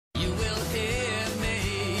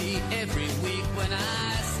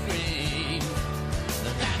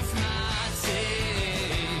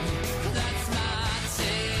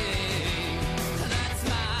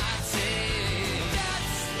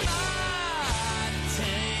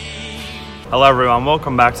Hello everyone,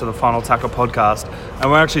 welcome back to the Final Tackle podcast,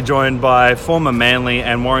 and we're actually joined by former Manly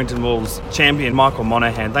and Warrington Wolves champion Michael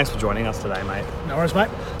Monaghan. Thanks for joining us today, mate. No worries, mate.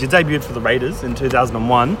 You debuted for the Raiders in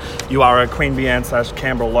 2001. You are a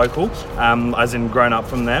Queanbeyan/Canberra local, as in grown up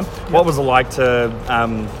from there. Yep. What was it like to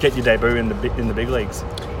get your debut in the big leagues?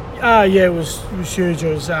 It was huge.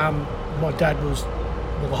 It was my dad was,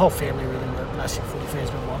 well, the whole family really were massive footy fans,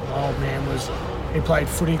 but my old man he played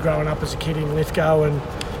footy growing up as a kid in Lithgow and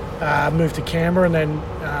moved to Canberra, and then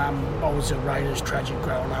I was a Raiders tragic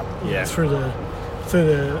growing up. Through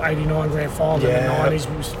the '89 grand final in the '90s.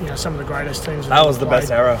 It was some of the greatest teams. That was the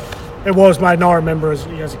best era. It was, mate. And I remember as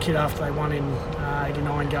a kid after they won in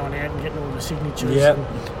 '89, going out and getting all the signatures. Yeah.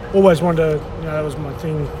 Always wanted to. That was my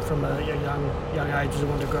thing from a young age. Was I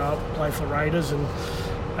wanted to grow up, play for the Raiders, and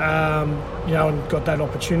and got that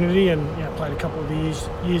opportunity, and played a couple of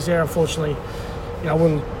years there. Unfortunately, I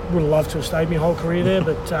would have loved to have stayed my whole career there,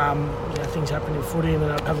 but things happened in footy and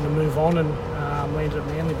ended up having to move on and landed at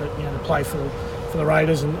Manly. But to play for the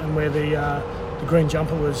Raiders and where the green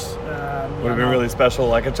jumper was would have been really special,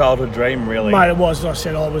 like a childhood dream, really. Mate, it was. As I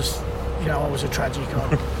said, I was a tragic.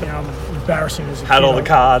 I'm embarrassing as a kid. Had all the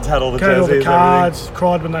cards, had all the jerseys, all the cards, everything.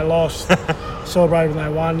 Cried when they lost, celebrated when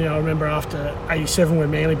they won. I remember after '87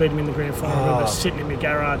 when Manly beat them in the grand final, I remember sitting in my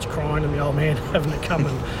garage crying and the old man having to come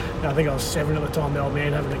and, I think I was 7 at the time, the old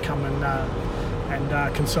man having to come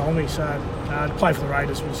and console me. So to play for the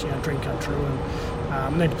Raiders was a dream come true,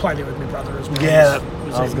 and then to play there with my brother as well. Yeah,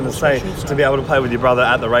 I was going to say, to be able to play with your brother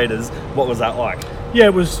at the Raiders, what was that like? Yeah,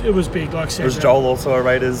 it was big. Like I said, was Joel also a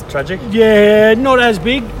Raiders tragic? Yeah, not as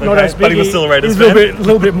big. Not as big. But he was still a Raiders fan. He was a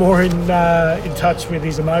little bit more in touch with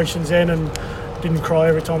his emotions then, and didn't cry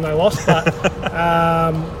every time they lost. But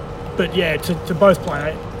to both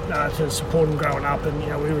play, to support him growing up, and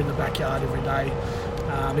we were in the backyard every day.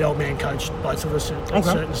 The old man coached both of us at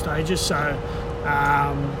certain stages, so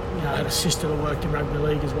I had a sister that worked in rugby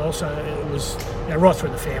league as well, so it was right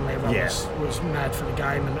through the family. Everyone was mad for the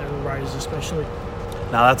game, and the Raiders especially.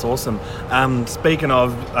 No, that's awesome. Speaking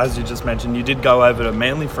of, as you just mentioned, you did go over to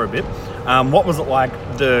Manly for a bit. What was it like,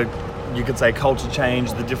 you could say, culture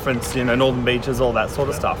change, the difference, Northern Beaches, all that sort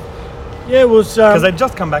of stuff? Yeah, it was... Because they'd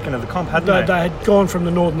just come back into the comp, hadn't they? They had gone from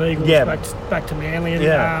the Northern Eagles back to Manly.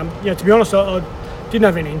 And, to be honest, I didn't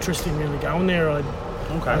have any interest in really going there.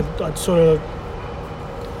 I'd sort of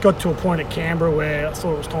got to a point at Canberra where I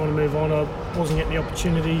thought it was time to move on. I wasn't getting the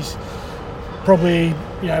opportunities. Probably,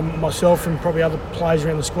 myself and probably other players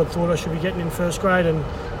around the squad thought I should be getting in first grade, and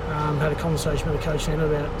had a conversation with the coach then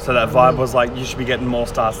about it. So that vibe was like you should be getting more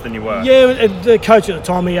starts than you were? Yeah, the coach at the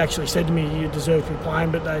time, he actually said to me, you deserve to be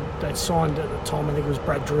playing, but they'd signed at the time, I think it was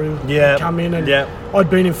Brad Drew, come in, and I'd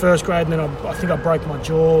been in first grade, and then I think I broke my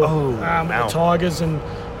jaw at the Tigers, and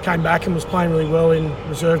came back and was playing really well in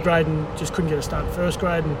reserve grade and just couldn't get a start in first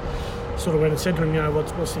grade, and sort of went and said to him,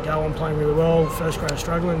 what's the go? I'm playing really well, first grade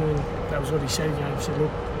struggling, and that was what he said. He said,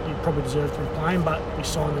 look, you probably deserve to be playing, but we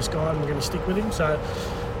signed this guy and we're going to stick with him. So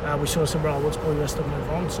we sort of said, well, let's probably best to move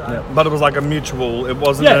on. So, but it was like a mutual. It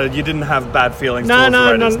wasn't. You didn't have bad feelings. None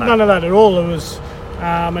of that at all. It was,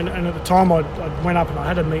 and at the time I went up and I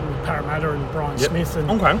had a meeting with Parramatta and Brian Smith, and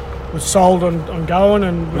was sold on going.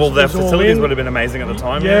 And their facilities would have been amazing at the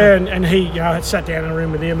time. Yeah, and he had sat down in a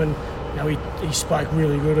room with him, and he spoke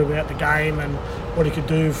really good about the game and what he could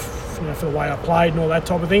do for the way I played and all that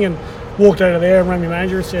type of thing, and walked out of there and rang my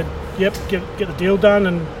manager and said, yep, get the deal done,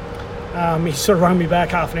 and he sort of rang me back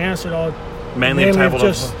half an hour and said, Manly have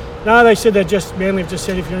no, they said Manly have just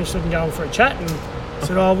said if you're interested in going for a chat, and I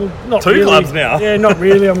said, well, not Two really. clubs now. Yeah, not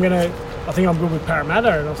really. I think I'm good with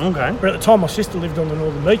Parramatta. And I thought, but at the time my sister lived on the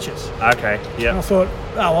Northern Beaches. Okay, yeah. And I thought,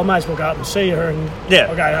 I may as well go up and see her, and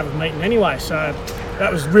I'll go have a meeting anyway. So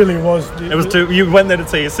that was really you went there to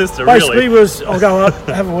see your sister, basically really? I'll go up,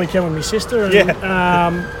 have a weekend with my sister, and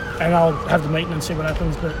and I'll have the meeting and see what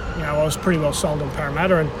happens. But I was pretty well sold on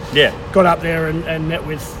Parramatta, and got up there and met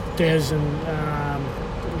with Des, and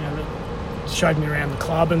showed me around the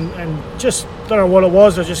club, and just don't know what it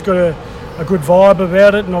was. I just got a good vibe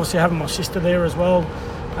about it, and obviously having my sister there as well,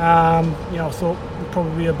 I thought would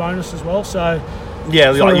probably be a bonus as well. So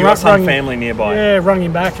you got some family nearby. Yeah, rung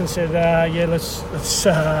him back and said, let's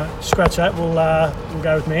scratch that. We'll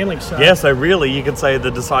go with Manly. So really, you could say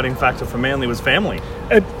the deciding factor for Manly was family.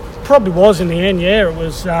 It probably was in the end. Yeah, it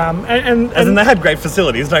was. And they had great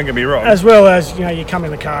facilities. Don't get me wrong. As well as you come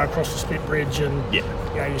in the car across the Spit Bridge, and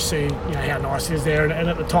you see how nice it is there. And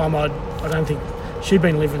at the time, I don't think she'd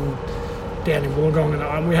been living down in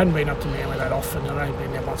Wollongong, and we hadn't been up to Manly that often. I'd only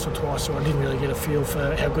been there once or twice, so I didn't really get a feel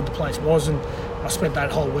for how good the place was. And I spent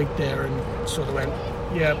that whole week there and sort of went,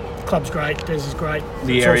 yeah, club's great, Des is great.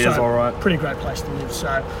 The area's all right. Pretty great place to live,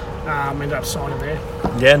 so ended up signing there.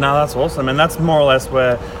 Yeah, no, that's awesome. And that's more or less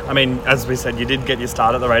where, I mean, as we said, you did get your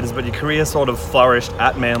start at the Raiders, but your career sort of flourished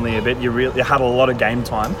at Manly a bit. You had a lot of game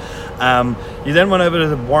time. You then went over to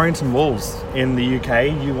the Warrington Wolves in the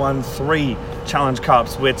UK. You won 3 Challenge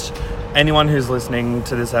Cups, which anyone who's listening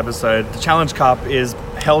to this episode, the Challenge Cup is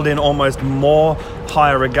held in almost more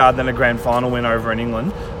higher regard than a grand final win over in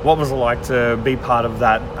England. What was it like to be part of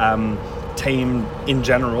that team in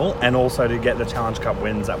general, and also to get the Challenge Cup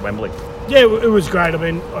wins at Wembley? Yeah, it was great. I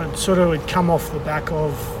mean, we'd come off the back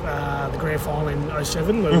of the grand final in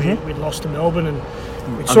 07 where we'd lost to Melbourne,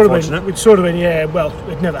 and we'd sort of been, yeah, well,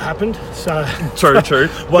 it never happened. So True.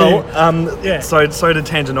 Well, so to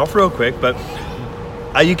tangent off real quick, but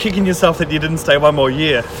are you kicking yourself that you didn't stay one more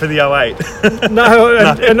year for the 08? No,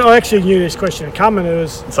 and I actually knew this question had come, and it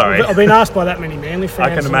was... Sorry. I've been asked by that many Manly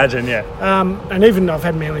fans. I can imagine, yeah. And even I've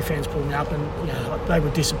had Manly fans pull me up, and they were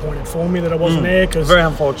disappointed for me that I wasn't there. Cause, very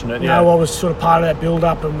unfortunate, yeah. I was sort of part of that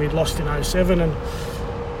build-up, and we'd lost in 07,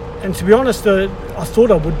 and to be honest, I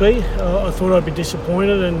thought I would be. I thought I'd be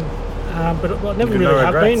disappointed, but I never really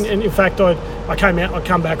have been. And in fact, I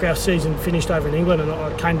come back, our season finished over in England, and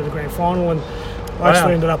I came to the grand final, and I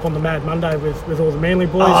actually ended up on the Mad Monday with all the Manly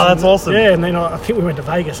boys. Oh, that's awesome. Yeah, and then I think we went to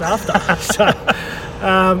Vegas after.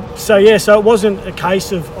 So it wasn't a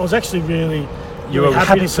case of... I was actually really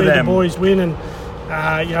happy to see the boys win, and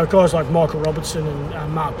guys like Michael Robertson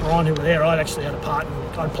and Mark Bryan, who were there, I'd actually had a part,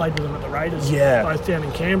 and I'd played with them at the Raiders, both down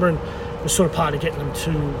in Canberra, and was sort of part of getting them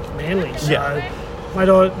to Manly. So, mate,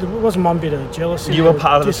 there wasn't one bit of jealousy. You were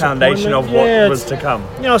part of the foundation of what was to come.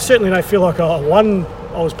 I certainly don't feel like I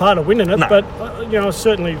was part of winning it, but I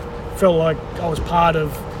certainly felt like I was part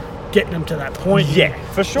of getting them to that point. Yeah,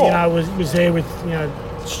 for sure. I was there with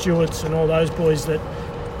Stewarts and all those boys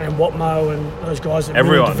and Watmo and those guys that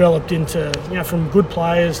really developed into from good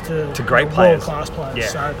players to great players, world class players. Yeah.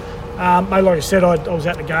 So, mate, like I said, I was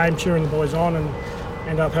at the game cheering the boys on, and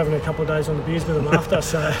ended up having a couple of days on the beers with them after.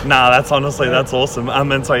 So that's honestly that's awesome.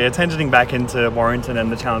 And so tangenting back into Warrington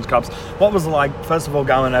and the Challenge Cups, what was it like, first of all,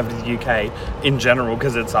 going over to the UK in general,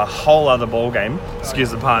 because it's a whole other ball game, excuse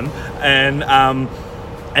the pun,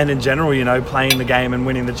 and in general, playing the game and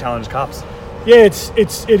winning the Challenge Cups? Yeah,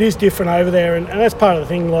 it is different over there, and that's part of the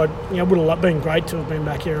thing. Like, it would have been great to have been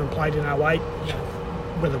back here and played in 08.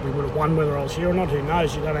 Whether we would have won, whether I was here or not, who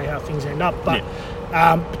knows? You don't know how things end up, but.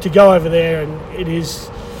 To go over there, and it's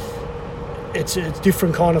a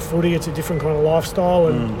different kind of footy, it's a different kind of lifestyle,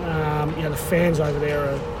 and the fans over there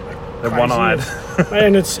are they're crazy. one-eyed,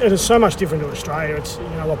 and it's so much different to Australia. It's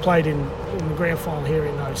I played in the grand final here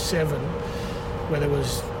in 07, where there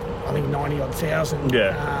was I think 90,000.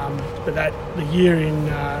 But the year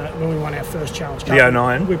when we won our first Challenge Cup, the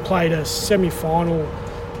 09, we played a semi-final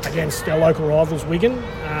against our local rivals, Wigan.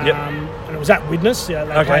 And it was at Widnes.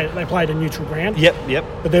 They played a neutral ground. Yep.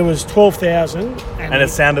 But there was 12,000. And it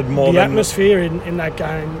sounded more the atmosphere in that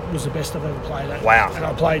game was the best I've ever played at. Wow. And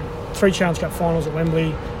I played 3 Challenge Cup finals at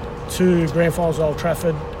Wembley, 2 grand finals at Old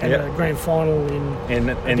Trafford, and a grand final in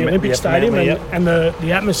the Olympic Stadium. And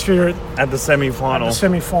the atmosphere at the semi-final.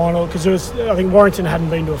 Because I think Warrington hadn't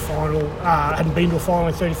been to a final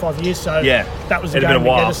in 35 years. So that was the game to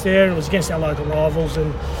get us there. And it was against our local rivals,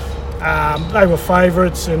 and they were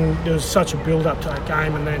favourites, and there was such a build-up to that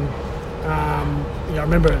game. And then, I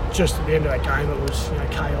remember just at the end of that game, it was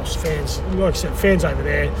chaos. Fans, like I said, fans over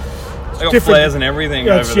there. They got flares and everything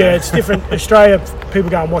over there. Yeah, it's different. Australia, people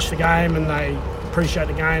go and watch the game and they appreciate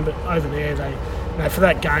the game, but over there, for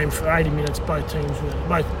that game, for 80 minutes, both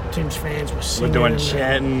teams' fans were singing. We're doing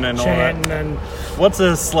chanting and all that. And what's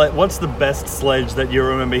the best sledge that you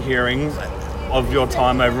remember hearing of your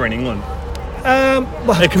time over in England?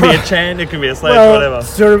 It can be a chant, it can be a sledge, whatever.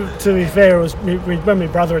 To be fair, it was when my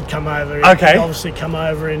brother had come over. He'd obviously come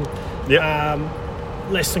over in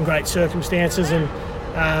less than great circumstances, and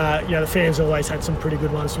the fans always had some pretty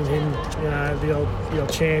good ones with him. The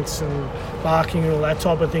old chants and barking and all that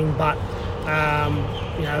type of thing. But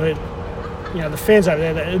the fans over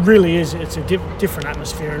there, it really is. It's a different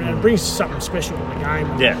atmosphere, and it brings something special to the game.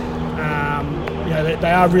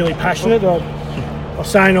 They are really passionate. I was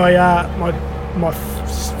saying, my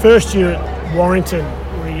first year at Warrington,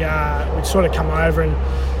 we'd sort of come over and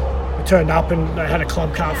we turned up, and they had a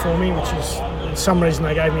club car for me, which is, for some reason,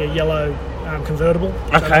 they gave me a yellow convertible.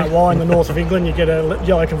 I don't know why in the north of England you get a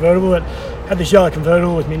yellow convertible. It had this yellow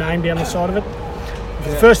convertible with my name down the side of it. For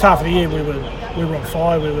the first half of the year, we were on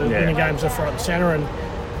fire. We were winning games left, right, and centre, and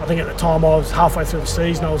I think at the time I was halfway through the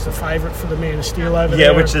season. I was the favourite for the Man of Steel over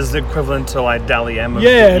there. Yeah, which is equivalent to like Dally M.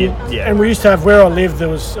 And we used to have, where I lived, there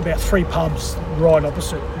was about 3 pubs right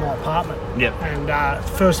opposite my apartment. Yep. And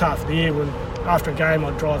first half of the year, when after a game,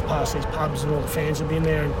 I'd drive past these pubs and all the fans would be in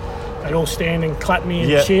there, and they'd all stand and clap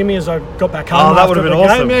me and cheer me as I got back home. Oh, that would have been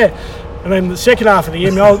awesome. Game. Yeah. And then the second half of the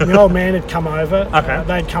year, my old man had come over. Okay.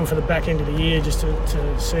 They'd come for the back end of the year just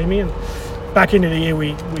to see me. And back end of the year,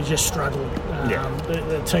 we just struggled.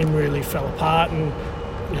 The team really fell apart, and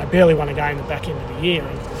barely won a game the back end of the year.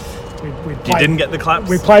 And we played, you didn't get the claps?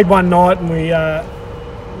 We played one night and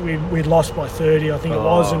we'd lost by 30, I think it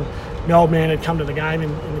was. And my old man had come to the game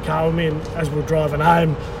in the car with me, and as we were driving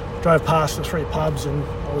home, drove past the 3 pubs, and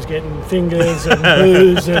I was getting fingers and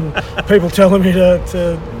booze and people telling me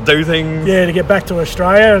to do things. Yeah, to get back to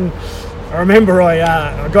Australia. And I remember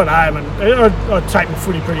I got home, and I'd take my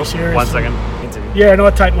footy pretty serious. 1 second. Yeah, and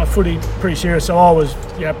I'd take my footy pretty serious, so I was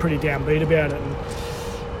pretty downbeat about it. And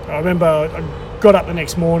I remember I got up the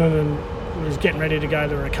next morning and was getting ready to go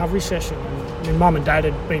to a recovery session. And my mum and dad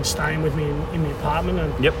had been staying with me in the apartment,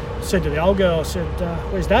 and said to the old girl, I said,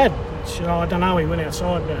 "Where's Dad?" She said, "I don't know, he went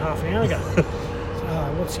outside about half an hour ago."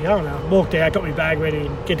 What's he going? I walked out, got my bag ready,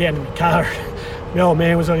 and get down to my car. My old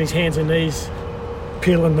man was on his hands and knees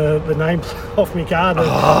peeling the name off my car,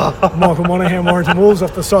 Michael Monaghan, Warrington Wolves,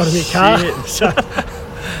 off the side of my car.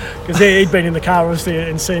 Because he'd been in the car, obviously,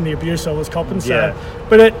 and seen the abuse I was copping. So,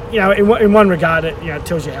 but it, in one regard, it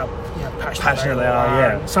tells you how passionate they are.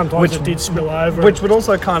 Yeah, sometimes it did spill over, which would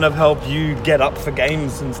also kind of help you get up for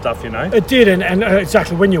games and stuff. It did, and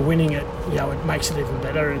exactly when you're winning it, it makes it even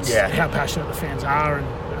better. It's how passionate the fans are,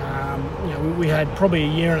 and we had probably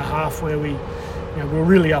a year and a half where we were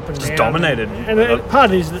really up and down. Just dominated. And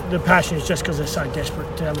part of it is the passion is just because they're so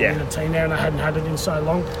desperate to have a winning team now, and they hadn't had it in so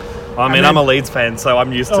long. I mean, I'm a Leeds fan, so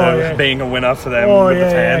I'm used to being a winner for them with the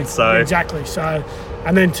fans. So exactly. So,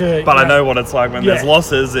 and then but I know what it's like when there's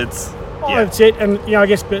losses. It's that's it. And I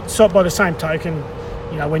guess, but so by the same token,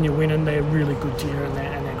 when you're winning, they're really good to you, and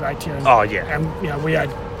they're great to you. And, And we had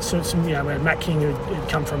some. We had Matt King who'd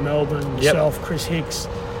come from Melbourne, myself, Chris Hicks,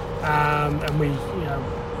 and we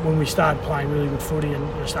when we started playing really good footy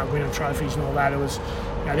and started winning trophies and all that, it was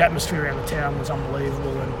the atmosphere around the town was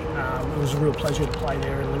unbelievable, and it was a real pleasure to play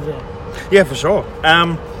there and live there. Yeah, for sure.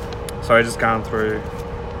 Sorry, just going through,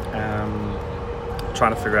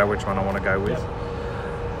 trying to figure out which one I want to go with.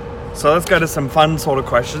 So let's go to some fun sort of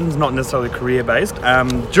questions, not necessarily career based.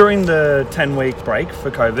 During the 10-week break for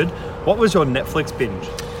COVID, what was your Netflix binge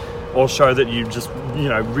or show that you just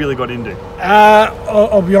really got into?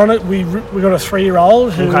 I'll be honest, we got a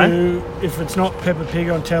 3-year-old who, if it's not Peppa Pig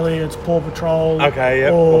on telly, it's Paw Patrol. Or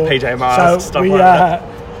PJ Masks, stuff like that.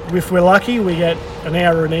 If we're lucky, we get an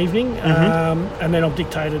hour an evening, and then I'm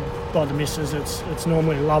dictated by the missus. It's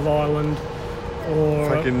normally Love Island,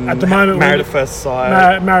 or at the moment Married at First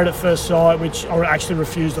Sight. Married at First Sight, which I actually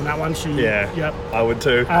refused on that one. I would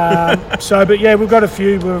too. But we've got a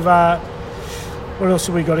few. What else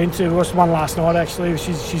have we got into? We watched one last night, actually.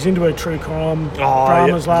 She's into her true crime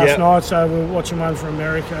dramas last night, so we're watching one from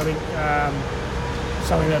America, I think,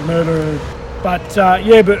 something about murder. But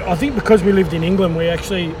but I think because we lived in England, we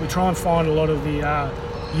try and find a lot of the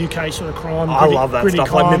UK sort of crime. I love that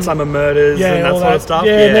stuff, like Midsummer Murders and that sort of stuff.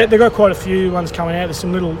 Yeah, they've got quite a few ones coming out. There's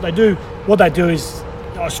some little. What they do is,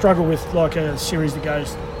 I struggle with like a series that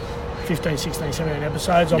goes 15, 16, 17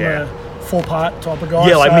 episodes. I'm a 4-part type of guy.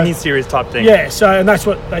 Yeah, like mini-series type thing. Yeah, and that's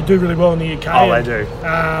what they do really well in the UK. They do.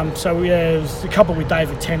 There's a couple with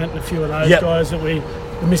David Tennant and a few of those guys that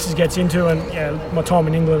the missus gets into, and my time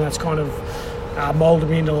in England, that's kind of moulded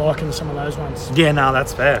me into liking some of those ones. Yeah, no,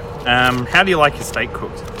 that's fair. How do you like your steak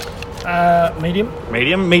cooked? Medium.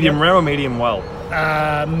 Medium rare or medium well?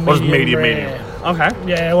 Medium. Okay.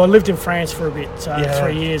 Yeah, well, I lived in France for a bit,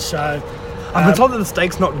 3 years, so... I've been told that the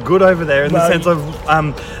steak's not good over there in the sense of...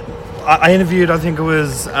 I interviewed, I think it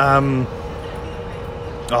was...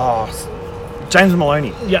 James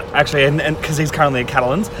Maloney. Yeah. Actually, and because he's currently at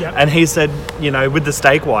Catalans. Yeah. And he said, with the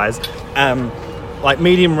steak-wise... like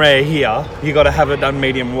medium rare here, you got to have it done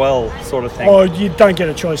medium well, sort of thing. Oh, you don't get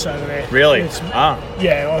a choice over there. Really?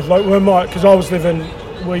 Yeah, I was like, because I was living.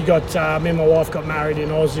 Me and my wife got married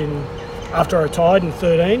in Oz after I retired in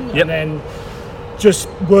 13, and then just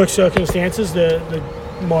work circumstances.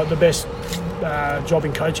 The best job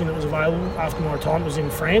in coaching that was available after my retirement was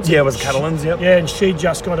in France. Yeah, it was Catalans. Yep. Yeah, and she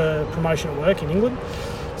just got a promotion at work in England.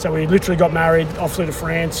 So we literally got married. I flew to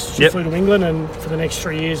France. She flew to England, and for the next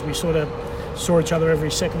 3 years, we sort of saw each other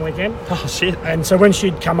every second weekend. Oh, shit. And so when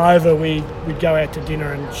she'd come over, we'd go out to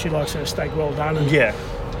dinner, and she likes her steak well done. And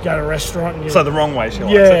go to a restaurant. And so the wrong way she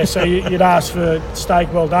likes it. Yeah, so you'd ask for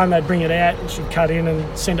steak well done. They'd bring it out, and she'd cut in and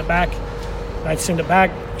send it back. They'd send it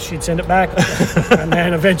back, she'd send it back, and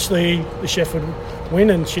then eventually the chef would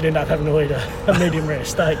win, and she'd end up having to eat a medium rare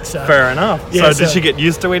steak. So fair enough. Yeah, so did she get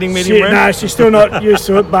used to eating medium rare? No, she's still not used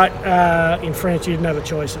to it, but in France you didn't have a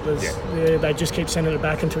choice. It was they just keep sending it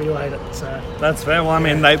back until you ate it. So that's fair. Well, I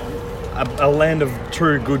mean, a land of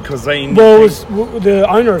true good cuisine. Well, the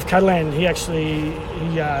owner of Catalan, he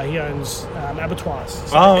owns abattoirs.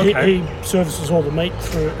 So he services all the meat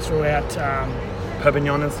throughout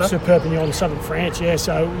Perpignan and stuff? So Perpignan, southern France, yeah.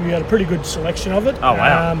 So we had a pretty good selection of it. Oh,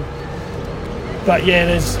 wow. But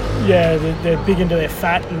they're big into their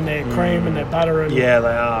fat and their cream and their butter. And yeah,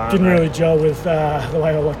 they are. Didn't really gel with the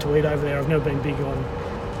way I like to eat over there. I've never been big on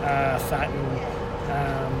fat and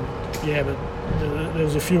but there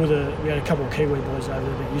was a few we had a couple of Kiwi boys over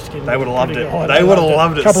there that used to get. They would have loved it. They would have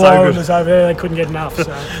loved it. A couple of Islanders over there, they couldn't get enough.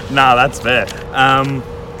 So. Nah, that's fair.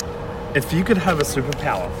 If you could have a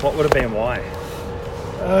superpower, what would it be and why?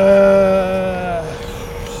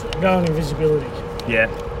 Going invisibility. Yeah,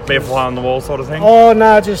 be a fly on the wall sort of thing? Oh,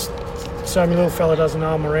 no, just so my little fella doesn't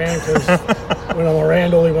know I'm around, because when I'm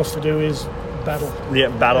around, all he wants to do is battle. Yeah,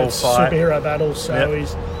 battle, fight. Superhero battles, so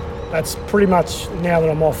that's pretty much, now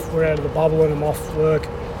that I'm off, we're out of the bubble and I'm off work,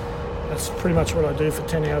 that's pretty much what I do for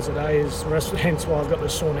 10 hours a day is wrestling, hence why I've got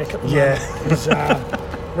this sore neck at the moment, is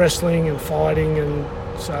wrestling and fighting, and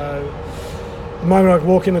so... The moment I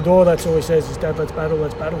walk in the door, that's all he says is, Dad, let's battle.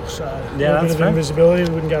 So a little bit of invisibility,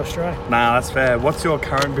 we wouldn't go astray. Nah, that's fair. What's your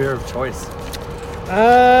current beer of choice?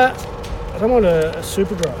 I don't want a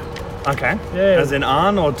super dry. Okay. Yeah. As in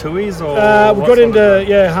Arn or Tui's or? We got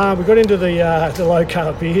into the low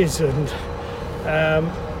carb beers and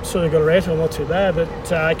sort of got around to them, not too bad, but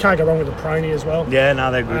can't go wrong with the Prony as well. Yeah, no,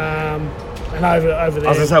 they're good. And over there. I was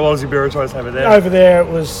going to say, what was your beer of choice over there? Over there, it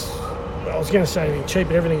was. I was going to say anything cheap,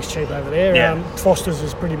 but everything's cheap over there. Yeah. Foster's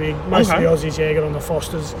is pretty big. Most of the Aussies, got on the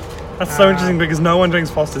Foster's. That's so interesting because no one drinks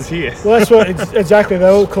Foster's here. Well, that's what exactly. They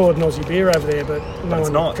all call it an Aussie beer over there, but no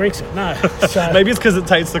one drinks it. No. So, maybe it's because it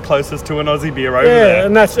tastes the closest to an Aussie beer over there. Yeah,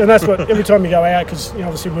 and that's what every time you go out, because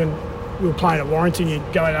obviously when we were playing at Warrington,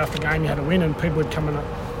 you'd go out after a game, you had to win, and people would come and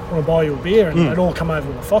want to buy you a beer, and they'd all come over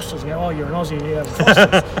with a Foster's and go, "Oh, you're an Aussie, you have a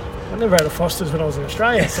Foster's." I never had a Foster's when I was in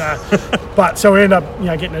Australia, so we end up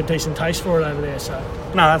getting a decent taste for it over there. So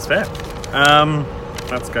no, that's fair.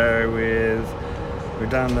 Let's go with we've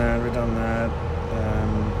done that.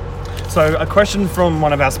 So a question from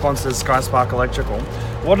one of our sponsors, Sky Spark Electrical.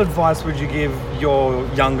 What advice would you give your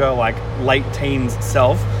younger, like late teens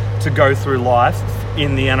self to go through life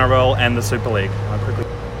in the NRL and the Super League?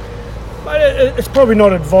 It's probably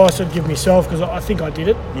not advice I'd give myself, because I think I did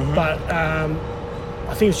it, but I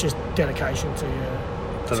think it's just dedication to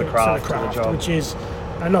the craft, to the job, which is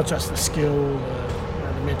not just the skill,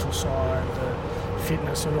 the mental side, the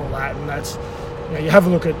fitness, and all that. And that's you have a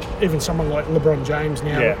look at even someone like LeBron James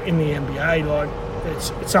now in the NBA. Like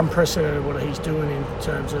it's unprecedented what he's doing in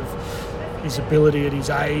terms of his ability at his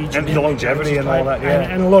age and the longevity and all that. Yeah,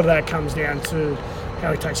 and a lot of that comes down to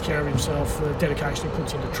how he takes care of himself, the dedication he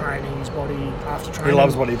puts into training his body after training. He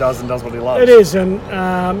loves what he does and does what he loves. It is, and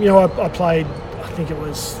I played. I think it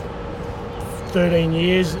was 13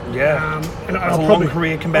 years. Yeah, and that's a long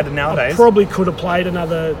career compared to nowadays. I probably could have played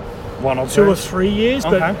another 1 or 2 or 3 years,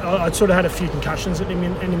 but I'd sort of had a few concussions at the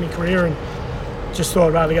end of my career, and just thought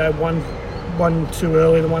I'd rather go one too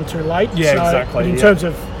early than one too late. Yeah, exactly. But in terms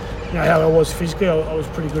of how I was physically, I was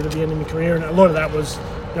pretty good at the end of my career, and a lot of that was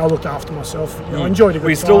I looked after myself. I enjoyed it.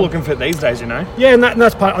 We're still looking fit these days, Yeah, and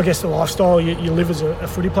that's part, I guess, the lifestyle you live as a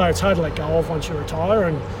footy player. It's hard to let go of once you retire,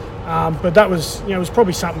 and but that was it was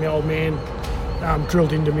probably something the old man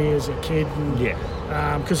drilled into me as a kid,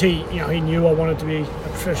 and because he knew I wanted to be a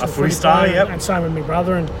professional footy star, player, and same with my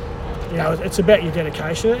brother, and it's about your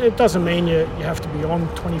dedication. It doesn't mean you have to be on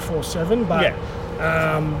 24/7, but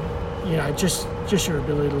just your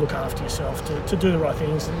ability to look after yourself, to do the right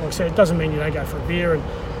things. And like I said, it doesn't mean you don't go for a beer, and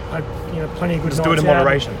plenty of good just nights do it in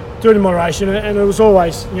moderation. Do it in moderation, and it was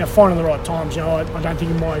always finding the right times. I don't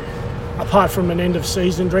think apart from an end of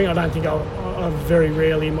season drink, I don't think I very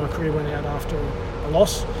rarely in my career went out after a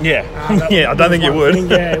loss. Yeah, I don't think you would.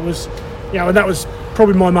 Yeah, it was, and that was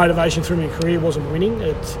probably my motivation through my career, wasn't winning.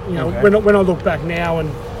 It's when I look back now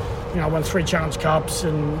and I won 3 Challenge Cups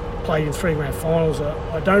and played in 3 grand finals,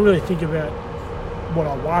 I don't really think about what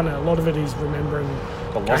I won. A lot of it is remembering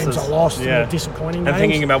the games I lost and the disappointing games. And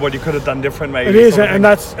thinking about what you could have done different, maybe. It is, and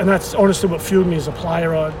that's honestly what fueled me as a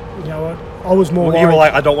player. I was more. You were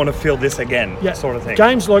like, I don't want to feel this again, sort of thing.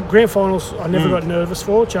 Games like grand finals, I never got nervous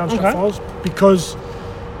for Challenge Cup finals, because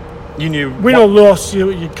You knew win or loss.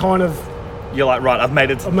 You kind of. You're like, right. I've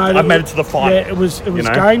made it to the final. Yeah, it was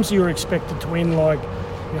games you were expected to win, like.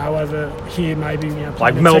 Over here, maybe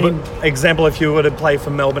like Melbourne. Example: if you were to play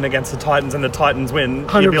for Melbourne against the Titans and the Titans win,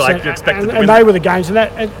 100%. You'd be like, you expected to win. And they were the games,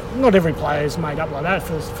 and not every player is made up like that.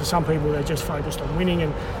 For some people, they're just focused on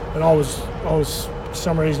winning, but I was for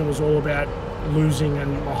some reason it was all about losing,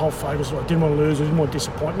 and my whole focus was I didn't want to lose. It was more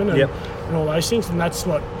disappointment and all those things, and that's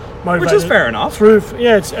what motivated. Which is fair enough.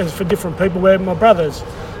 It's for different people. Where my brother's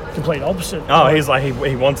complete opposite. Oh, he's like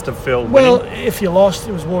he wants to feel. Well, winning. If you lost,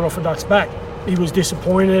 it was water off a duck's back. He was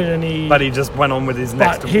disappointed, but he just went on with his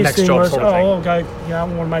next job was, sort of thing. I'll go. I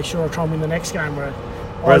want to make sure I try and win the next game.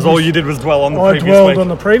 Whereas all you did was dwell on the previous week. I dwelled on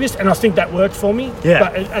the previous, and I think that worked for me. Yeah.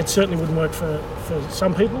 But it certainly wouldn't work for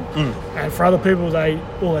some people, and for other people,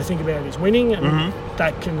 all they think about is winning, and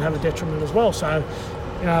that can have a detriment as well. So,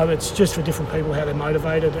 it's just for different people how they're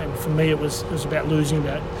motivated, and for me, it was about losing.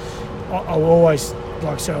 That I'll always,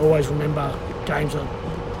 like I said, I always remember games that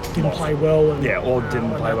didn't play well. And, or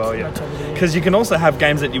didn't play well, Because you can also have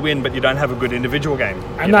games that you win, but you don't have a good individual game.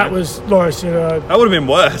 And that was, like I said... that would have been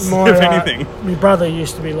worse, if anything. My brother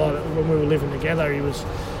used to be like, when we were living together, he was,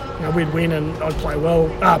 we'd win and I'd play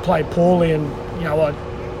play poorly, and,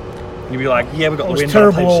 you'd be like, yeah, we got the win. It was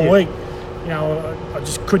terrible all week. I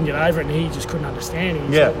just couldn't get over it, and he just couldn't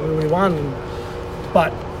understand it. We won,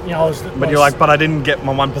 but... but you're like, but I didn't get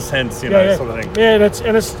my 1%, sort of thing. Yeah,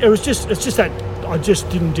 it's just that I just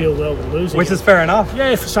didn't deal well with losing. Which is fair enough.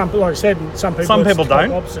 Yeah, for some, like I said, some people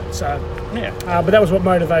don't. Opposite, so but that was what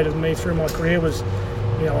motivated me through my career was,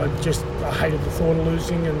 I hated the thought of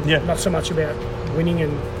losing, and not so much about winning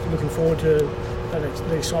and looking forward to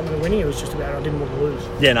the excitement of winning. It was just about I didn't want to lose.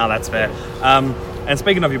 Yeah, no, that's fair. And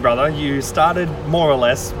speaking of your brother, you started more or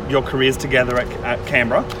less your careers together at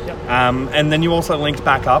Canberra. Yep. And then you also linked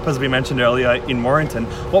back up, as we mentioned earlier, in Warrington.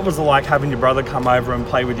 What was it like having your brother come over and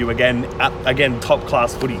play with you again, top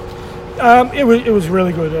class footy? It was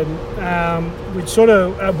really good, and we'd sort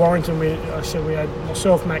of at Warrington. We had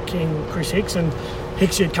myself, Matt King, Chris Hicks, and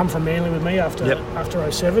Hicksy had come from Manly with me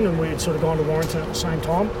after 07, and we had sort of gone to Warrington at the same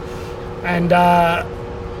time, and.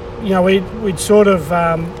 We'd sort of,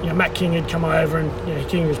 Matt King had come over, and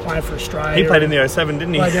King was playing for Australia. He played in the 07,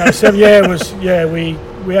 didn't he? Played in the 07,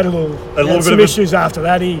 we had some issues after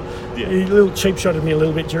that. He little cheap shotted me a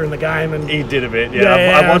little bit during the game, and he did a bit.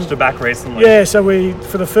 I watched it back recently. Yeah, so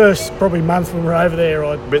for the first probably month when we were over there,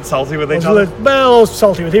 a bit salty with each other. I was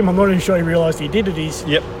salty with him. I'm not even sure he realised he did it. He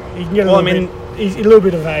can get he's a little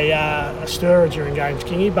bit of a stirrer during games,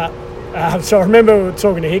 Kingy. But so I remember we were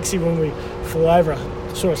talking to Hicksy when we flew over.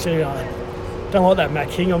 Sort of said, I don't like that Matt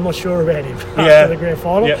King. I'm not sure about him after the grand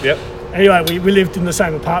final. Yep. Anyway, we lived in the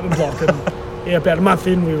same apartment block, and about a month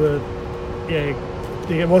in, we were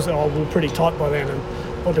pretty tight by then. And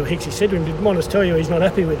what Hicksy said to him, did Monas tell you he's not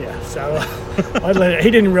happy with you? So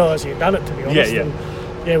he didn't realise he had done it, to be honest. And,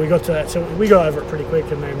 we got to that. So we got over it pretty quick,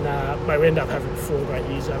 and then we ended up having 4 great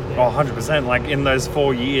years over there. 100%. Like in those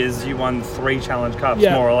 4 years, you won 3 Challenge Cups,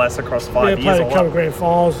 more or less, across 5 years. Played a couple of grand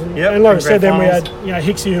finals. And like I said, then we had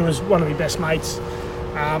Hicksy, who was one of my best mates,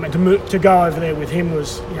 and to go over there with him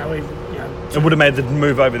was, it would have made the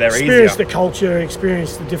move over there easier. Experience the culture,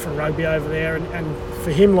 experience the different rugby over there, and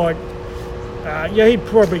for him, he'd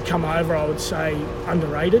probably come over, I would say,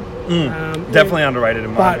 underrated. Definitely underrated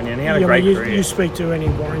in my opinion. He had a great career. You speak to any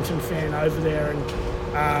Warrington fan over there,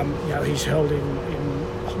 and he's held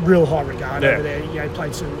in real high regard over there. He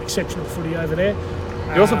played some exceptional footy over there.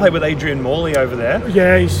 You also played with Adrian Morley over there.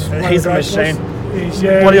 Yeah, he's a machine.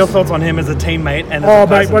 What are your thoughts on him as a teammate and as a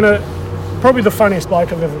person? Probably the funniest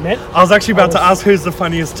bloke I've ever met. I was actually about to ask who's the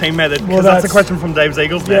funniest teammate, because that's a question from Dave's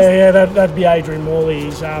Eagles Nest. Yeah, that'd be Adrian Morley.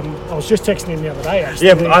 I was just texting him the other day, actually.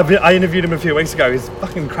 Yeah, I interviewed him a few weeks ago. He's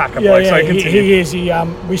fucking cracker bloke, so continue. He is.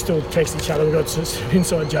 We still text each other. We've got some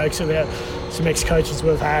inside jokes about some ex-coaches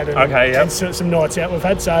we've had and some nights out we've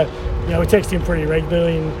had. So, we text him pretty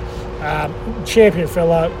regularly. And champion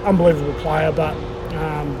fella, unbelievable player, but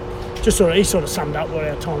he sort of summed up what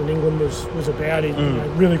our time in England was about.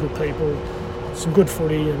 Really good people, some good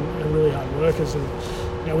footy, and really hard workers.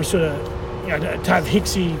 And we sort of, to have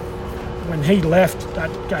Hicksy when he left, that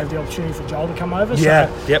gave the opportunity for Joel to come over.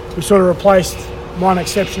 We sort of replaced one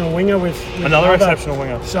exceptional winger with another exceptional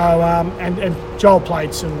winger. So and Joel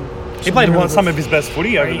played some. He played some of his best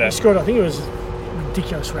footy over there. He scored, I think it was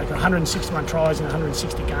ridiculous record, 161 tries in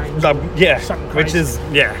 160 games. Something crazy. Which is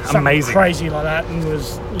amazing, crazy like that, and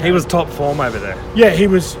he was top form over there. Yeah, he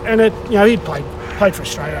was, and he'd played for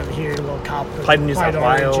Australia over here in the World Cup. Played in New South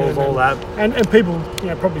Wales, all that, and people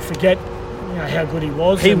probably forget how good he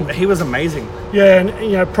was. He was amazing. Yeah,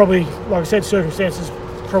 and probably, like I said, circumstances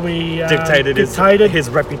probably dictated his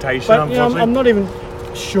reputation. But unfortunately, I'm not even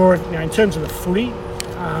sure. In terms of the footy,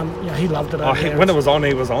 he loved it. When it was on,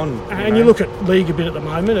 he was on. And you look at league a bit at the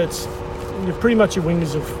moment. It's pretty much your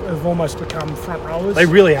wingers have almost become front rowers. They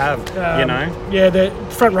really have. Yeah, they're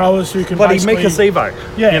front rowers who can. But he's Mika Sivo.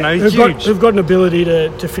 Yeah, huge. Who've got an ability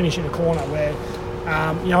to finish in a corner where.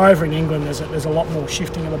 Over in England, there's a lot more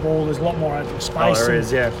shifting of the ball. There's a lot more open space. Oh, there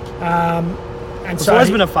is, yeah. And it's always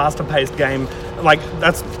been a faster-paced game. Like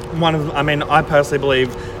that's I personally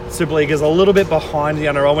believe Super League is a little bit behind the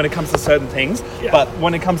NRL when it comes to certain things. Yeah. But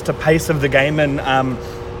when it comes to pace of the game and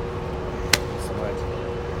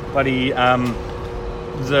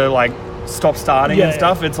the stop starting and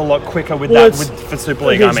stuff, it's a lot quicker for Super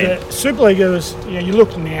League. Super League is you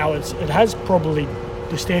look now, it has probably.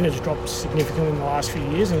 The standards dropped significantly in the last few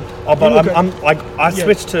years. I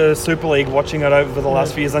switched to Super League watching it over the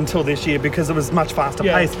last few years until this year because it was much faster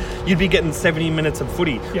paced. You'd be getting 70 minutes of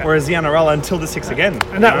footy, whereas the NRL until the 6 again.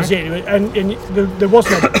 And that was it. And there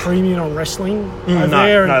wasn't a premium on wrestling over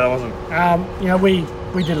there. No, there wasn't.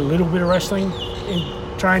 We did a little bit of wrestling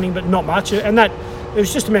in training, but not much. And that it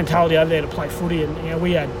was just a mentality over there to play footy. And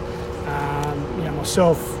we had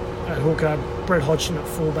myself at hooker, Brett Hodgson at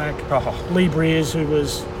fullback, Lee Breers, who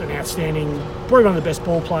was an outstanding, probably one of the best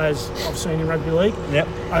ball players I've seen in rugby league. Yep.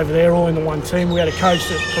 Over there, all in the one team. We had a coach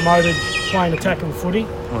that promoted playing attack and footy.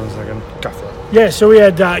 1 second, go for it. Yeah, so we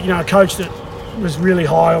had a coach that was really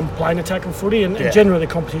high on playing attack and footy, and generally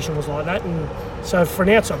the competition was like that. And so for an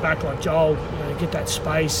outside back like Joel, get that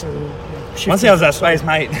space and once he has that space,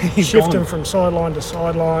 mate, he's shift gone. him from sideline to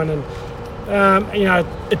sideline, and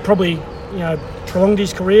it probably. Prolonged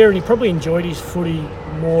his career, and he probably enjoyed his footy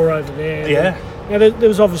more over there. Yeah. There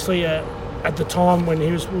was obviously at the time when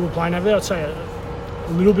we were playing over there, I'd say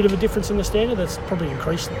a little bit of a difference in the standard. That's probably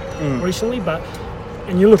increased recently,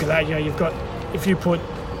 and you look at that, you've got if you put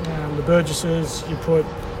the Burgesses, you put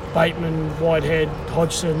Bateman, Whitehead,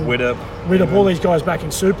 Hodgson, Widdop, all these guys back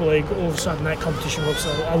in Super League, all of a sudden that competition looks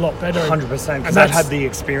a lot better. 100%, because they've had the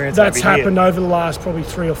experience. That's happened over the last probably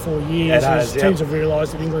 3 or 4 years. Teams have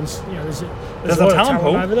realised that England's, there's a lot of talent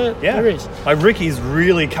over there. Yeah. There is. Ricky's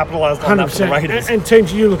really capitalised on 100%. That for the Raiders. And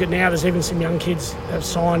teams you look at now, there's even some young kids have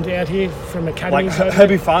signed out here from academies. Like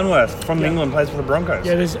Herbie Farnworth from England plays for the Broncos.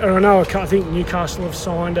 Yeah, I think Newcastle have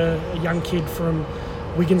signed a young kid from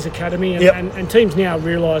Wiggins Academy, and teams now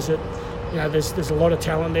realise that there's a lot of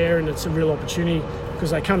talent there, and it's a real opportunity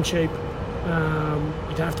because they come cheap. You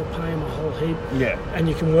don't have to pay them a whole heap, and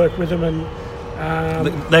you can work with them, and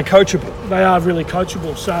they're coachable. They are really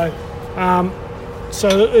coachable.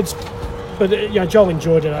 But Joel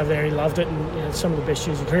enjoyed it over there. He loved it, and some of the best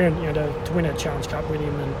years of his career. And to win a Challenge Cup with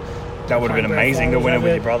him, and that would have been amazing to win it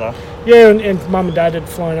with your brother. Yeah, and Mum and Dad had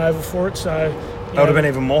flown over for it, so. That would have been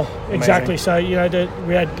even more amazing. Exactly. So, we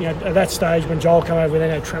had, at that stage when Joel came over, then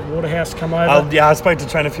had Trent Waterhouse come over. I spoke to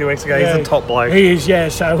Trent a few weeks ago. He's a top bloke. He is, yeah.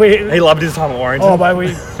 So he loved his time at Warrington. Oh, mate,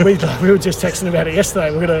 we were just texting about it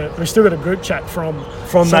yesterday. We still got a group chat from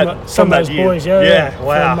some of those boys,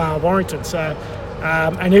 wow. From Warrington. So,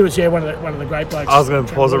 and he was, one of the great blokes. I was going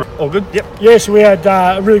to pause it. All good? Yep. Yeah, so we had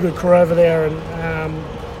a really good crew over there, and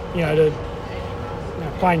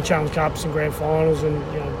playing Challenge Cups and Grand Finals, and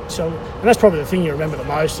and that's probably the thing you remember the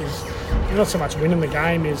most is not so much winning the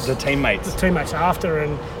game, is the teammates after,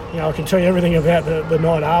 and I can tell you everything about the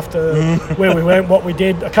night after, where we went, what we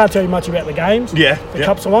did. I can't tell you much about the games, the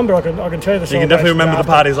cups and one, but I can tell you the. You can definitely remember the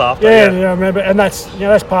parties after. Yeah, I remember, and that's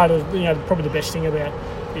part of probably the best thing about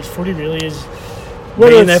this footy really is.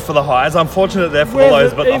 Being there for the highs. Unfortunate there for the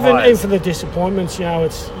lows, but the highs. Even for the disappointments,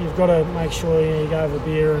 you've got to make sure you go over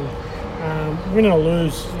beer and. Win or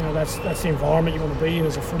lose, that's the environment you want to be in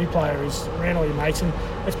as a footy player, is around all your mates, and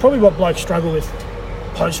it's probably what blokes struggle with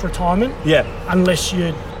post-retirement. Yeah. Unless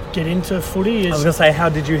you get into footy. I was going to say, how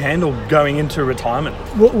did you handle going into retirement?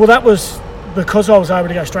 Well, that was because I was able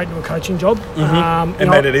to go straight into a coaching job. It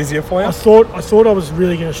made it easier for you? I thought I was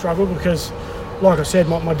really going to struggle because, like I said,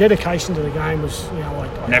 my dedication to the game was,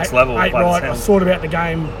 next level. I thought about the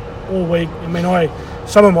game all week.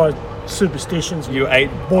 Some of my superstitions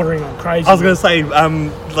bordering on crazy. I was going to say,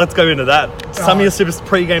 let's go into that. Some of your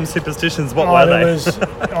pre-game superstitions, what were they?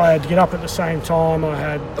 I had to get up at the same time.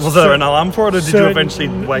 Was there an alarm for it, or did you eventually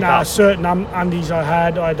wake up? Certain undies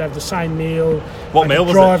I'd have the same meal. What meal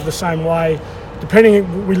was it? Drive the same way.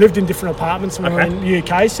 We lived in different apartments when we were in the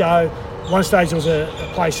UK, so one stage there was a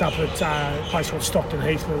place up at a place called Stockton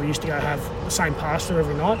Heath where we used to go have the same pasta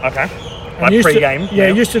every night. Okay. Like pre-game?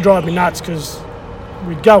 It used to drive me nuts because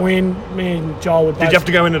we'd go in, me and Joel would both... Did you have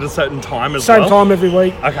to go in at a certain time as well? Same time every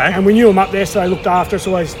week. Okay. And we knew them up there, so they looked after us,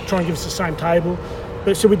 always try and give us the same table.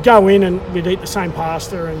 But so we'd go in and we'd eat the same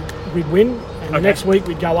pasta and we'd win. And the next week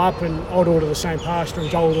we'd go up and I'd order the same pasta and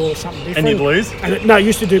Joel would order something different. And you'd lose? And it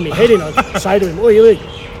used to do me head in. I'd say to him, "Oh, you eat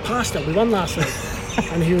pasta? We won last week."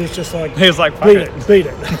 And he was just like, beat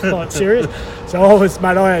it. Like, serious? So I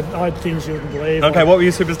had things you wouldn't believe. Okay, what were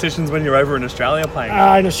your superstitions when you were over in Australia playing?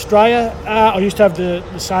 In Australia, I used to have the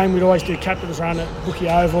same. We'd always do captain's run at Bookie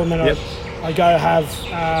Oval, and then I'd go have,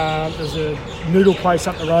 there's a noodle place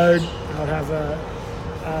up the road. I'd have a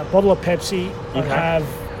bottle of Pepsi. I'd have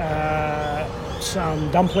some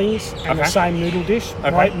dumplings and the same noodle dish,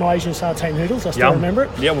 Malaysian satay noodles. I still remember it.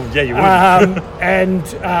 Yeah, well, yeah, you would. And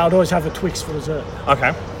I'd always have a Twix for dessert.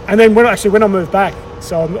 Okay. And then when I moved back,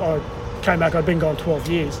 so I came back. I'd been gone 12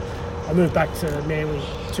 years. I moved back to Manly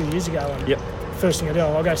 2 years ago. And first thing I do,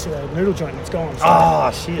 I'll go see the noodle joint. It's gone.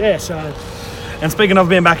 So, shit. Yeah. So. And speaking of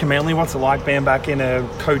being back in Manly, what's it like being back in a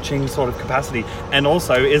coaching sort of capacity? And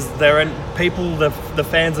also, is there people, the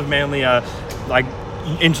fans of Manly are like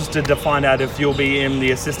interested to find out if you'll be in the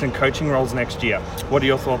assistant coaching roles next year? What are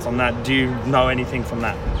your thoughts on that? Do you know anything from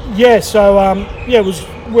that? Yeah, so it was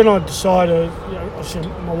when I decided, obviously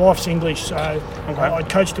my wife's English, so I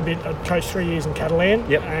coached a bit. I coached 3 years in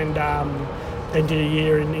Catalan and then did a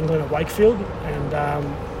year in England at Wakefield, and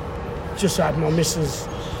just so my missus,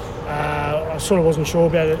 I sort of wasn't sure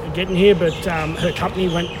about it getting here, but her company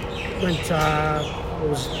was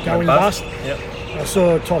going bust. Yep. I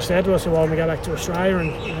sort of tossed out to her. I said, well, I'm going to go back to Australia,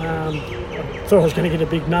 and I thought I was going to get a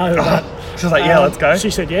big no. But, she was like, yeah, let's go. She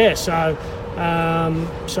said, yeah. So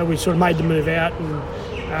we sort of made the move out, and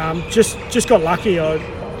just got lucky. I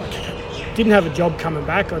didn't have a job coming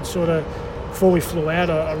back. I'd sort of, before we flew out,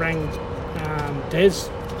 I rang Des,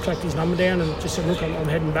 tracked his number down, and just said, look, I'm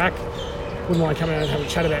heading back. Wouldn't mind coming out and have a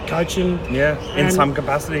chat about coaching. Yeah, in some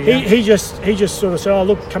capacity. He just sort of said, oh,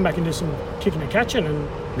 look, come back and do some kicking and catching, and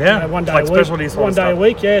one day like a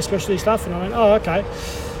week. Specialty stuff. And I went, oh, okay.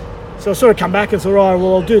 So I sort of come back and thought, all right,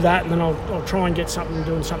 well, I'll do that, and then I'll try and get something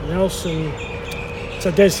doing something else. And so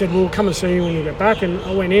Des said, well, come and see you when you get back. And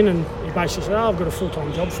I went in, and he basically said, oh, I've got a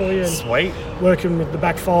full-time job for you. And sweet. Working with the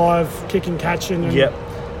back five, kicking, catching. And,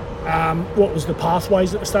 what was the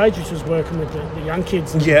pathways at the stage, which was working with the young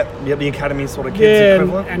kids. The academy sort of kids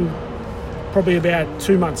equivalent. And probably about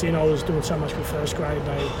 2 months in, I was doing so much with first grade.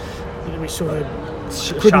 We sort of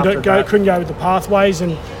couldn't go with the pathways,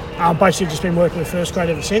 and basically just been working with first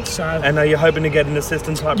grade ever since. So. And are you hoping to get an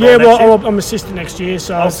assistant type role next year? I'm assistant next year.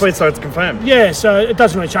 So sweet, so it's confirmed. Yeah, so it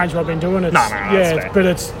doesn't really change what I've been doing. No, that's fair. But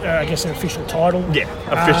it's I guess an official title. Yeah,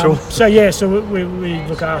 official. So we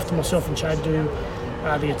look after, myself and Chad do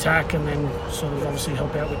the attack, and then sort of obviously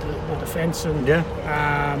help out with the defence, and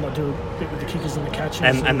I do a bit with the kickers and the catchers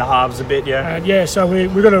and the halves a bit. So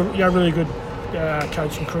we've got a really good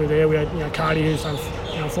coaching crew there. We had Cardi, who's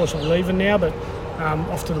unfortunately leaving now, but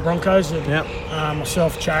off to the Broncos.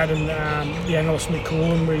 Myself, Chad, and the analyst Mick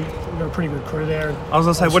Coolin. We've got a pretty good crew there. I was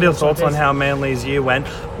going to say, what are your thoughts on how Manly's year went,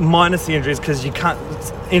 minus the injuries, because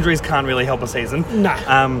injuries can't really help a season.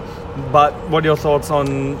 No. But what are your thoughts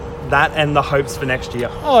on that and the hopes for next year?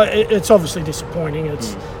 Oh, it's obviously disappointing.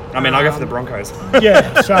 It's. I mean, I go for the Broncos.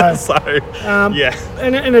 Yeah. So.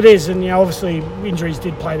 And it is, and obviously injuries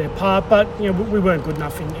did play their part, but we weren't good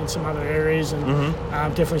enough in some other areas, and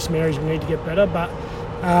definitely some areas we need to get better. But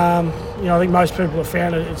I think most people have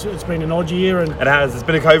found it's been an odd year, and it has. It's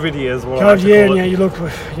been a COVID year as well. COVID year, and you look,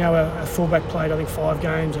 a fullback played I think 5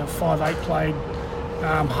 games, 5'8" played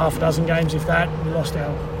half a dozen games, if that. We lost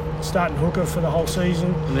our starting hooker for the whole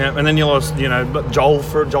season. Yeah, and then you lost, Joel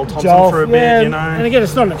Thompson for a bit, And again,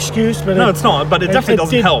 it's not an excuse, but it's not. But it definitely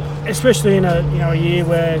doesn't help, especially in a year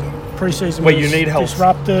where pre-season where you need health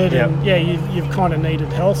disrupted, and you've kind of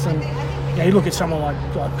needed health. And you look at someone like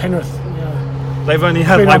Penrith. They've only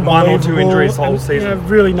had like 1 or 2 injuries the whole season.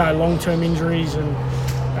 Really no long-term injuries, and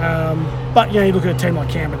but you look at a team like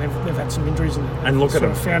Canberra, they've had some injuries and look at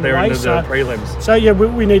them. They're in the prelims. So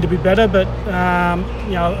we need to be better, but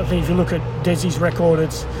I think if you look at Desi's record,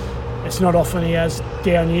 it's not often he has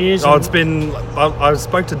down years. It's been. I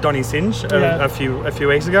spoke to Donnie Singe a few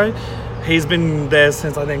weeks ago. He's been there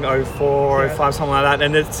since I think 04, 05, something like that,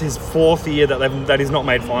 and it's his 4th year that he's not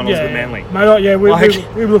made finals with Manly.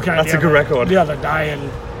 We look at that's a good record. The other day,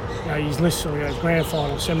 and his list goes grand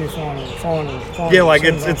final, semi-final, final. Yeah, like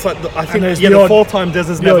it's like I think the 4th time Des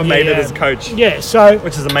has never made it as coach. Yeah, so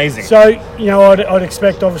which is amazing. So I'd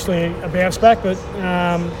expect obviously a bounce back, but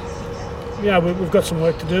we've got some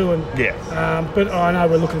work to do, and but I know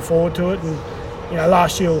we're looking forward to it, and.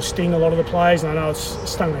 Last year will sting a lot of the players, and I know it's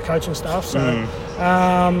stung the coaching staff. So,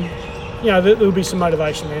 there'll be some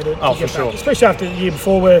motivation there to get back. Especially after the year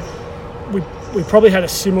before, where we probably had a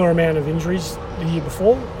similar amount of injuries the year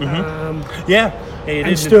before.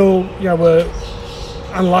 And still, we're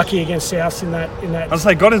unlucky against South in that. I was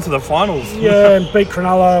got into the finals. Yeah, and beat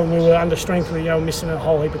Cronulla, and we were under strength. We were missing a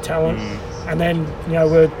whole heap of talent, and then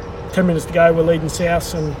we're 10 minutes to go. We're leading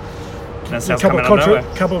South, and a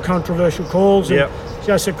couple of controversial calls.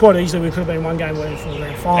 So quite easily we could have been one game away from the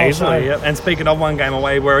grand final. Easily, And speaking of one game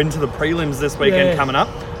away, we're into the prelims this weekend coming up.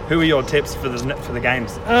 Who are your tips for the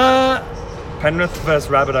games? Penrith versus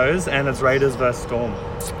Rabbitohs, and it's Raiders versus Storm.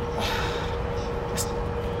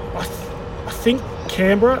 I think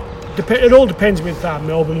Canberra. It all depends with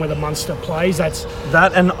Melbourne whether Munster plays. That's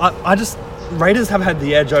that, and I just. Raiders have had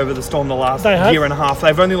the edge over the Storm the last year and a half.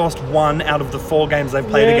 They've only lost one out of the 4 games they've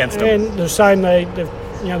played against them. And they're saying the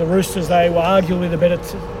Roosters, they were arguably the better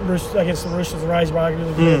against the Roosters. The Rays were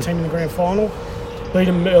arguably the better team in the grand final. Beat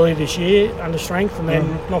them earlier this year under strength and then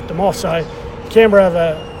knocked them off. So Canberra have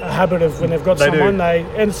a habit of when they've got someone,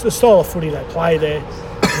 and it's the style of footy they play. They're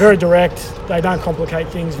very direct. They don't complicate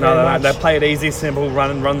things very much. They play it easy, simple,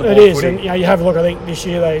 run the ball. It is, footy. and you have a look. I think this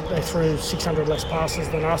year they threw 600 less passes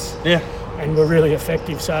than us. Yeah. And were really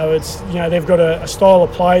effective. So it's they've got a style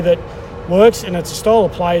of play that works, and it's a style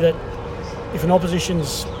of play that if an opposition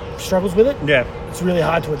struggles with it, it's really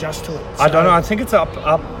hard to adjust to it. So, I don't know. I think it's up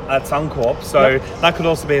at Suncorp, so that could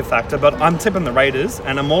also be a factor. But I'm tipping the Raiders,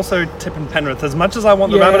 and I'm also tipping Penrith. As much as I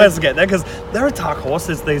want the Rabbitohs to get there, because they're a dark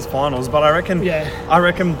horses these finals. But I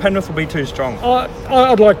reckon Penrith will be too strong.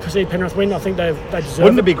 I'd like to see Penrith win. I think they deserve it.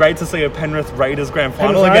 Wouldn't it be great to see a Penrith Raiders grand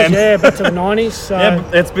final again? Yeah, back to the 90s. So.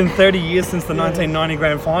 It's been 30 years since the 1990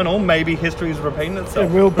 grand final. Maybe history is repeating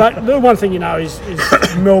itself. It will. But the one thing is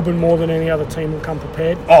Melbourne more than any other team will come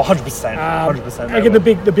prepared. Oh, 100%. 100%. Again,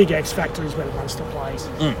 the big X factor is whether Munster plays.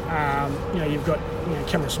 You've got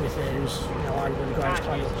Cameron Smith there, who's arguably the greatest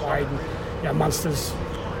player who's played. And Munster's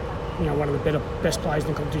one of the best players in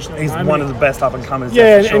the competition. He's one of the best up and comers.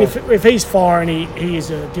 Yeah, and if he's firing, he is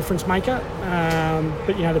a difference maker.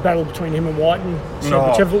 But the battle between him and Whiten,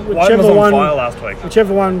 whichever Whiten was on fire last week.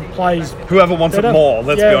 Whichever one plays, whoever wants it more.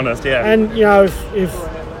 Let's be honest. Yeah. And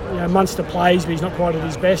if Munster plays, but he's not quite at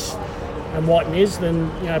his best, and Whiten is, then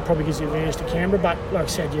it probably gives the advantage to Canberra. But like I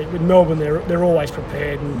said, with Melbourne, they're always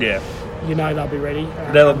prepared, and they'll be ready.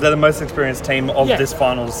 They're the most experienced team of this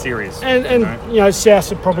finals series. And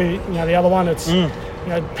South are probably the other one. It's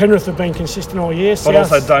Penrith have been consistent all year. But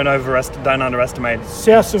South, also don't underestimate.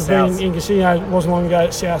 South have been inconsistent. It wasn't long ago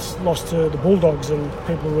that South lost to the Bulldogs, and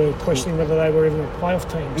people were questioning whether they were even a playoff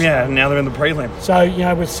team. So, now they're in the prelim.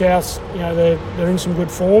 So with South, they're in some good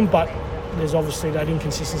form, but there's obviously that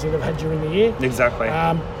inconsistency they've had during the year. Exactly.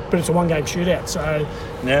 But it's a one-game shootout, so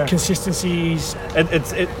consistency is...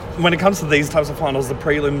 When it comes to these types of finals, the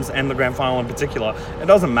prelims and the grand final in particular, it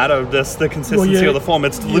doesn't matter the consistency or the form.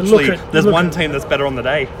 It's literally there's one team that's better on the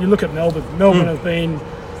day. You look at Melbourne. Melbourne have been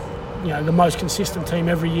the most consistent team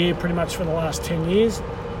every year pretty much for the last 10 years.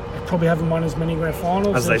 They probably haven't won as many grand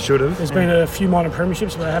finals. As they should have. There's been a few minor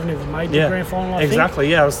premierships, but they haven't even made the grand final, I think.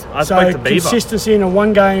 Exactly, yeah. I spoke to Beaver. Consistency in a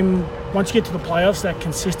one game, once you get to the playoffs, that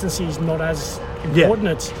consistency is not as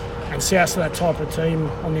important. And South's that type of team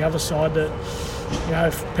on the other side that,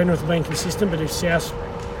 if Penrith have been consistent, but if South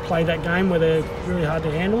play that game where they're really hard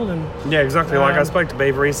to handle, then... Yeah, exactly. Like I spoke to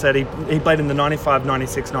Beaver, he said he played in the 95,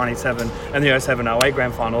 96, 97 and the 07, 08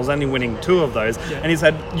 grand finals, only winning 2 of those. Yeah. And he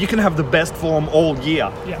said, you can have the best form all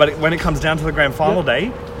year, but when it comes down to the grand final day,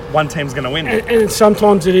 one team's going to win. And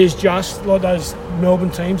sometimes it is just like those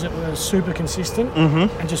Melbourne teams that were super consistent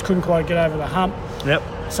and just couldn't quite get over the hump. Yep.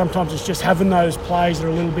 Sometimes it's just having those plays that are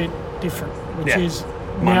a little bit different, which is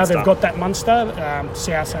now Munster. They've got that Munster.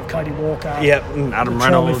 South have Cody Walker. Yep, Adam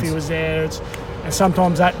Reynolds. If he was there. And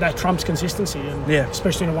sometimes that trumps consistency, and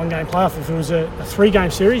especially in a one-game playoff. If it was a 3-game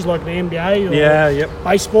series like the NBA or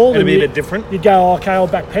baseball, it'd be a bit different. You'd go, okay, I'll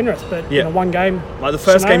back Penrith, but in a one-game like the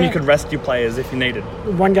first game, you could rest your players if you needed.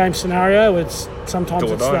 One-game scenario, it's sometimes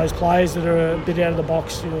it's those players that are a bit out of the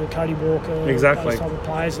box, Cody Walker, those type of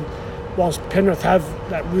players. And whilst Penrith have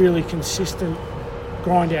that really consistent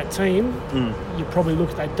grind-out team, you probably look,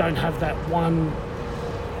 they don't have that one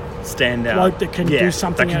standout bloke that can do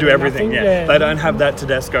something. That can do everything. They don't have that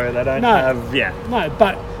Tedesco. They don't have. No,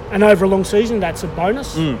 but over a long season, that's a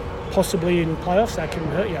bonus. Possibly in playoffs, that can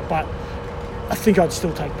hurt you. But I think I'd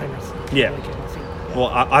still take Penrith. Yeah. Well,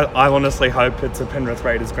 I honestly hope it's a Penrith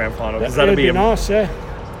Raiders grand final, because that'd be nice. Yeah.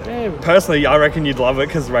 Personally, I reckon you'd love it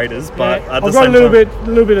because Raiders, but at the I've got a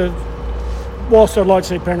little bit of. Whilst I'd like to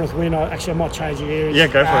see Penrith win, I might change it here. Yeah,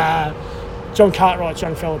 go for it. John Cartwright's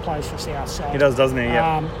young fella plays for South. So, he does, doesn't he?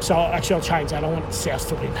 Yeah. So actually, I'll change that. I want South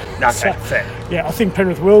to win. Okay, so, fair. Yeah, I think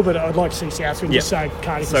Penrith will, but I'd like to see South win. Just so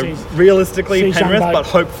Cardi can see. Realistically, Penrith, but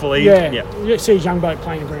hopefully, you see Young Boat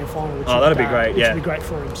playing a grand final. Which that'd be great. Which would be great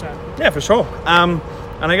for him. So. Yeah, for sure.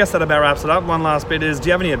 And I guess that about wraps it up. One last bit is: do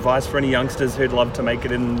you have any advice for any youngsters who'd love to make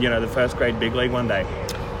it in, the first grade big league one day?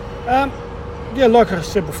 Yeah, like I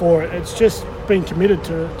said before, it's just being committed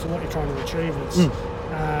to what you're trying to achieve. It's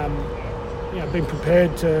being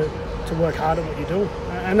prepared to work hard at what you do,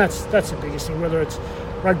 and that's the biggest thing. Whether it's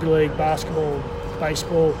rugby league, basketball,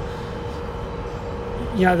 baseball,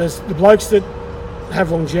 there's the blokes that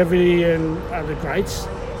have longevity and are the greats.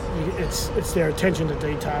 It's their attention to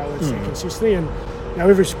detail, it's their consistency, and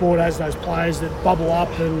every sport has those players that bubble up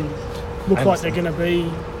and look like they're going to be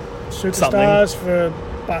superstars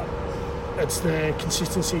but it's their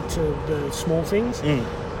consistency to the small things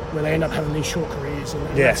where they end up having these short careers,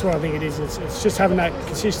 and that's what I think it is. It's just having that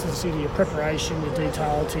consistency to your preparation, your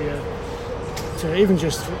detail, to even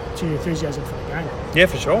just to your enthusiasm for the game. Yeah,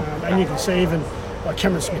 for sure. And you can see even like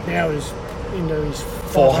Cameron Smith now is into his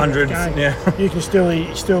 400 game. Yeah, you can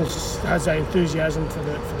he still has that enthusiasm for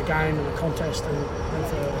the game and the contest and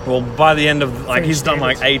for. Well, by the end of he's done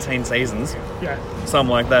 18 seasons. Yeah,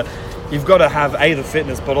 something like that. You've got to have the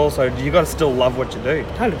fitness, but also you've got to still love what you do.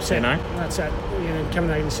 100%. That's that.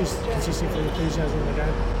 Coming out consistent for the enthusiasm of the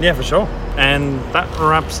game. Yeah, for sure. And that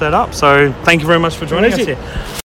wraps that up. So thank you very much for joining us here.